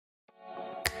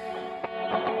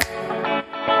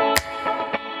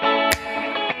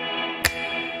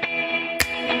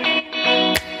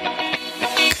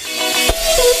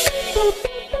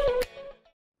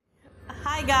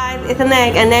it's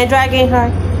Aneck and then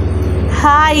DragonHeart.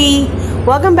 Hi,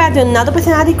 welcome back to another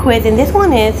personality quiz, and this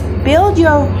one is build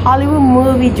your Hollywood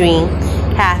movie dream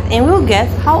cast, and we'll guess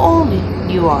how old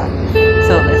you are.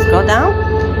 So let's go down.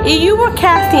 If you were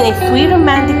casting a sweet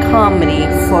romantic comedy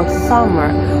for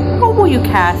summer, who will you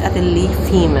cast as the lead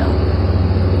female?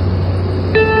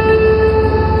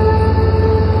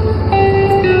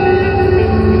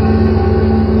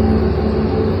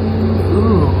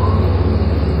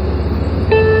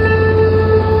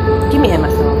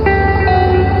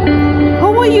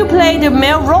 You play the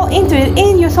male role in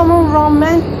your summer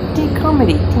romantic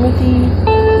comedy. Timothy,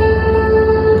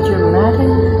 Richard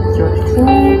Madden, George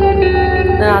Clooney,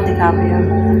 Leonardo DiCaprio.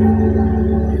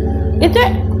 Is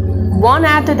there one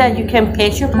actor that you can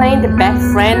picture playing the best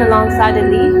friend alongside the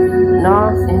lead?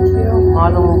 No, Cynthia,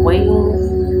 Marlon Wayans,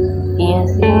 Ian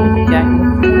Singh, Jack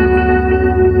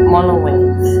Nicholson, Marlon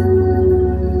Wayans.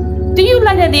 Do you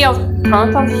like the idea of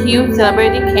tons of huge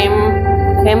celebrity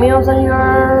cameos in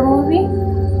your movie?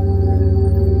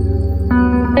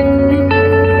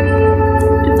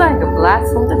 Like a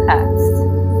blast from the past.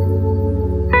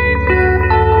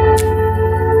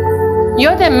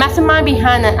 You're the mastermind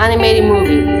behind an animated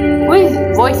movie. Who is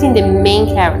voicing the main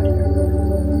character?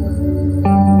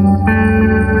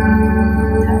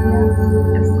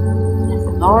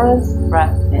 Lawrence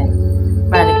Bradley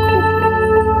Cooper.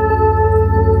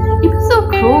 It'd be so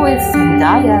cool if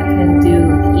Zendaya can do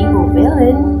the evil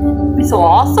villain. It'd be so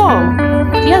awesome.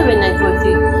 The other night was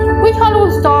which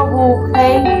Hollywood star will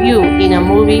play you in a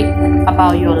movie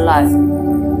about your life?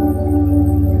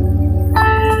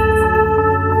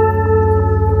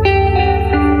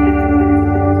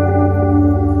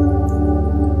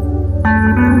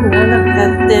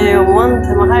 The one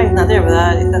to my height is not there,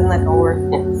 but it doesn't like work.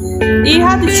 If you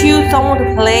have to choose someone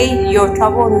to play your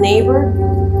troubled neighbor,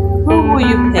 who will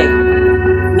you pick?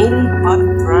 Millie Bobby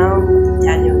Brown,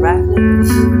 Daniel Radcliffe,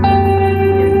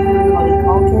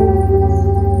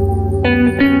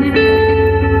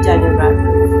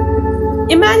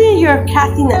 Imagine you're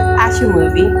casting an action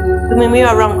movie to premiere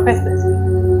around Christmas.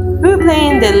 Who's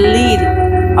playing the lead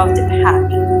of the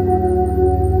pack?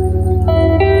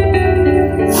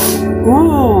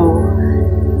 Ooh,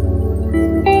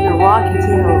 The Rock is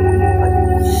here.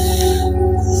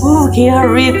 Ooh, Keanu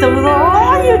Reeves. Oh,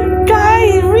 you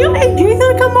guys, really?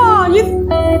 Jason, come on!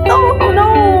 No.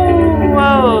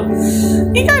 Whoa.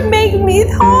 You guys make me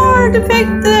hard to pick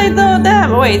the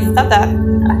wait, stop that.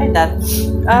 I hate that.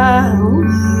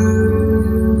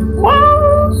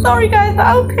 Well, sorry guys.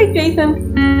 Okay, Jason.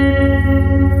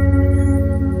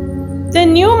 The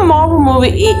new Marvel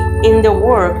movie is in the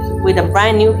works with a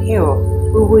brand new hero.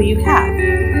 Who will you cast?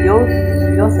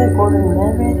 Joseph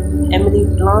Gordon-Levitt, Emily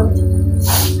Blunt.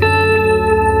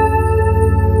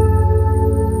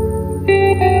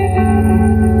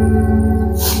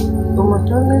 Uma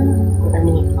Thurman, or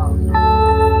Emily Blunt.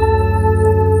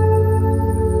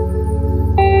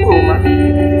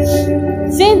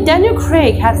 Since Daniel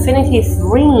Craig has finished his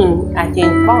reign as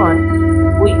James Bond,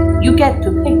 you get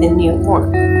to pick the new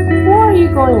one. Who are you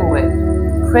going with?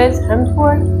 Chris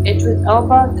Hemsworth, Idris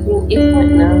Elba, Clint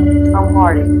Eastwood, no, Tom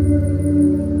Hardy.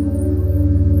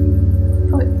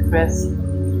 Chris.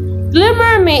 The Little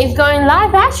Mermaid is going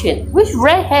live action. Which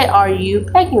redhead are you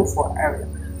picking for, Ariel?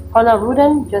 Paula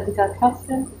Rudin, Jessica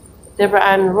Chastain, Deborah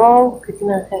Ann Rowe,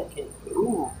 Christina Hedges.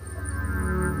 Ooh.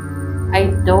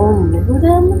 I don't know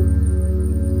them.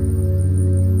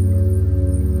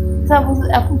 I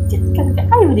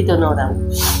really don't know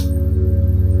them.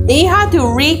 If you had to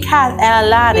recast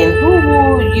Aladdin, who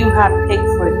would you have picked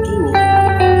for Genie?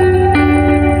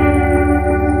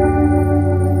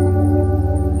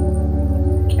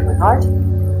 Kevin Hart.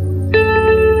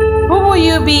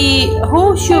 Who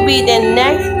should be the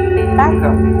next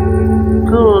Batgirl?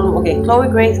 Okay, Chloe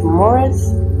Grace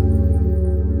Moretz,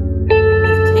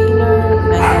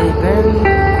 Halle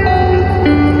Berry.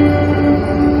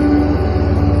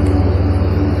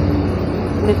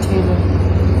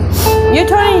 You're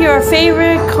turning your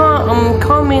favorite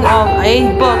coming of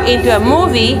age book into a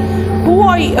movie. Who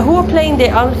are playing the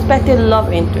unexpected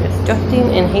love interest? Justin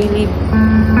and Haley.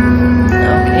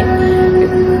 Okay.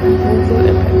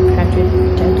 Patrick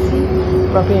Dempsey,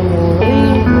 Robbie and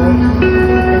Lee.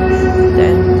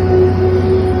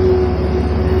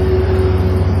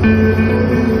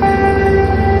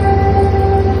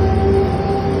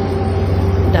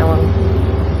 That one.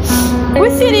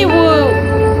 Which city will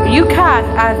you cast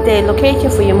as the location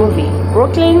for your movie?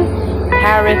 Brooklyn,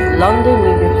 Paris, London,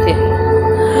 New York City.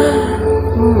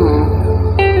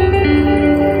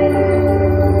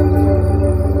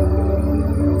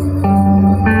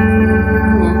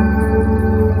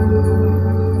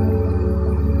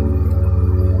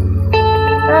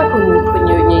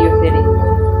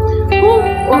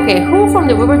 Okay, who from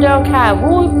the Riverdale cast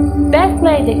will best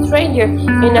play the stranger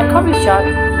in a coffee shop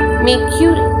meet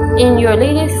cute in your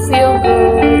latest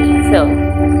feel-good film?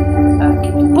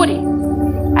 Okay, Woody.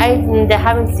 I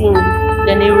haven't seen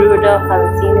the new Riverdale,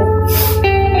 haven't seen it.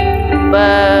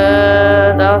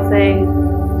 But I'll say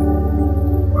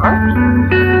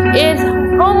it's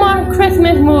Hallmark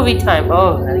Christmas movie time.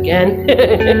 Oh, again.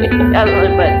 I don't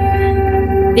know,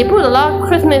 but they put a lot of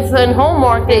Christmas and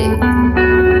Hallmark in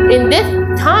this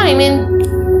time, and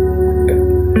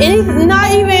it's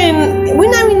not even,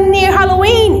 we're not even near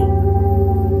Halloween.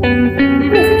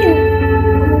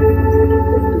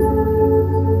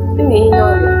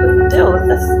 Still,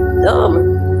 that's dumb.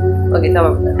 Okay,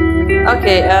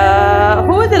 okay,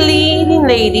 who is the leading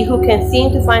lady who can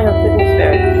seem to find her Christmas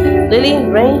spirit? Lily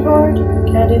Reinhardt,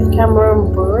 Candice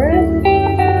Cameron Bure,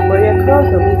 Maria Cross,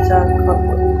 or Lisa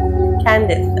Cockwood?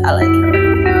 Candice, I like her.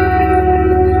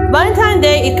 Valentine's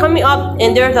Day is coming up,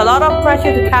 and there's a lot of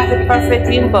pressure to cast a perfect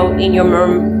dream boat in your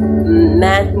merman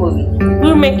movie.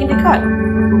 Who's making the cut?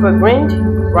 Rupert Grint,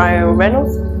 Ryan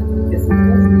Reynolds.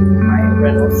 Ryan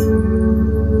Reynolds.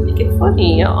 Make it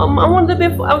funny. I want a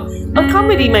bit of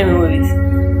comedy in my movies.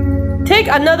 Take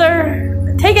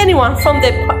anyone from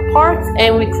the Parks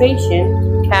and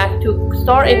Recreation cast to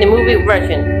star in the movie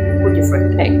version. Would you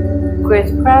first pick?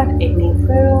 Chris Pratt, Amy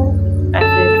Frew,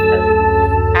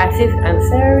 Aziz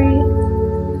Ansari,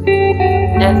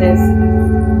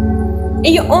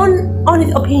 in your own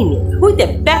honest opinion, who is the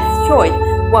best choice?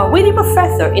 Well, witty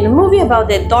professor in a movie about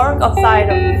the dark side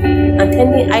of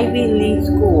attending Ivy League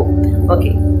school.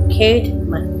 Okay, Kate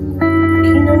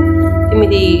McKinnon,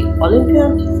 Timothy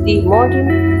Olympian, Steve Martin,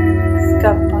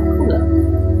 Scapacula.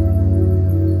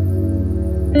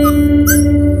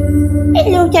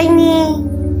 Hello, Tiny.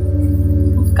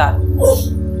 Scott.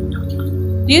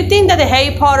 Do you think that the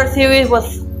Harry Potter series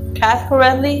was cast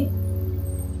correctly?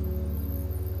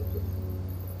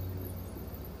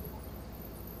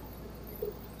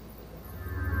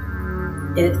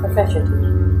 It is professional to me.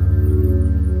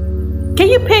 Can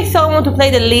you pick someone to play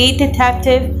the lead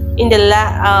detective in the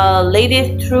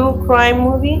latest true crime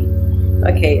movie?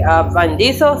 Okay, Van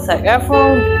Diesel, Zac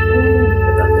Efron.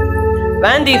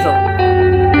 Van Diesel.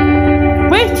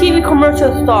 Which TV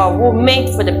commercial star will make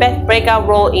for the best breakout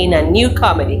role in a new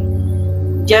comedy?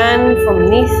 Jan from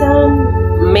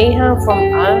Nissan, Mayhem from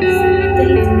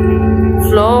Allstate,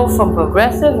 Flo from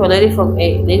Progressive, or Lady from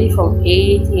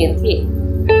AT&T?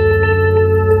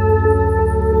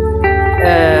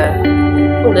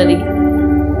 Lily.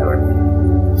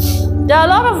 There are a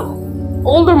lot of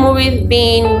older movies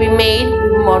being remade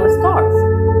with modern stars.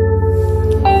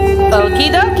 Okie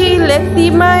dokie, let's see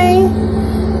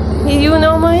you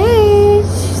know my age,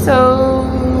 so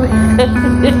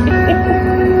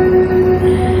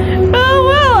oh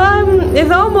well,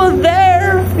 it's almost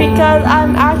there because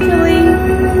I'm actually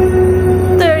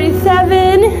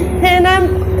 37 and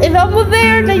it's almost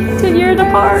there, like 2 years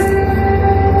apart.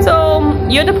 So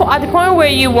you're at the point where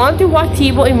you want to watch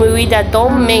people in movies that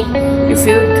don't make you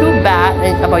feel too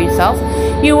bad about yourself.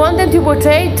 You want them to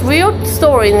portray real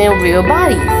stories in real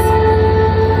bodies,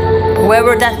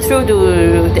 whether that's true to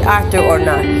the actor or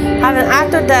not. Have an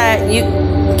actor that you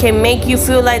can make you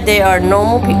feel like they are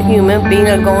normal human being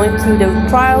are going through the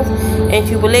trials and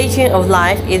tribulation of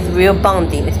life is real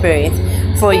bonding experience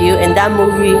for you in that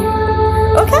movie.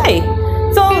 Okay,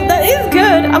 so that is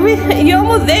good. I mean, you're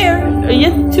almost there.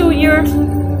 You're 2 years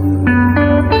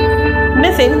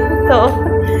missing.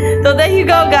 So there you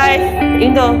go, guys.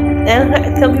 You know,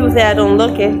 and some people say I don't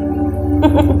look it.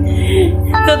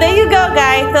 So there you go,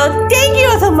 guys. So thank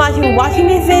you so much for watching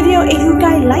this video. If you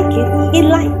guys like it, hit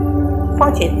like,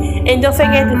 watch it, and don't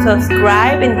forget to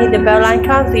subscribe and hit the bell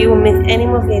icon so you won't miss any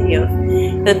more videos.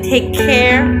 So take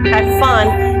care, have fun,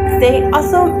 stay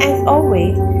awesome as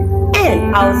always,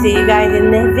 and I'll see you guys in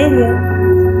the next video.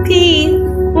 Peace.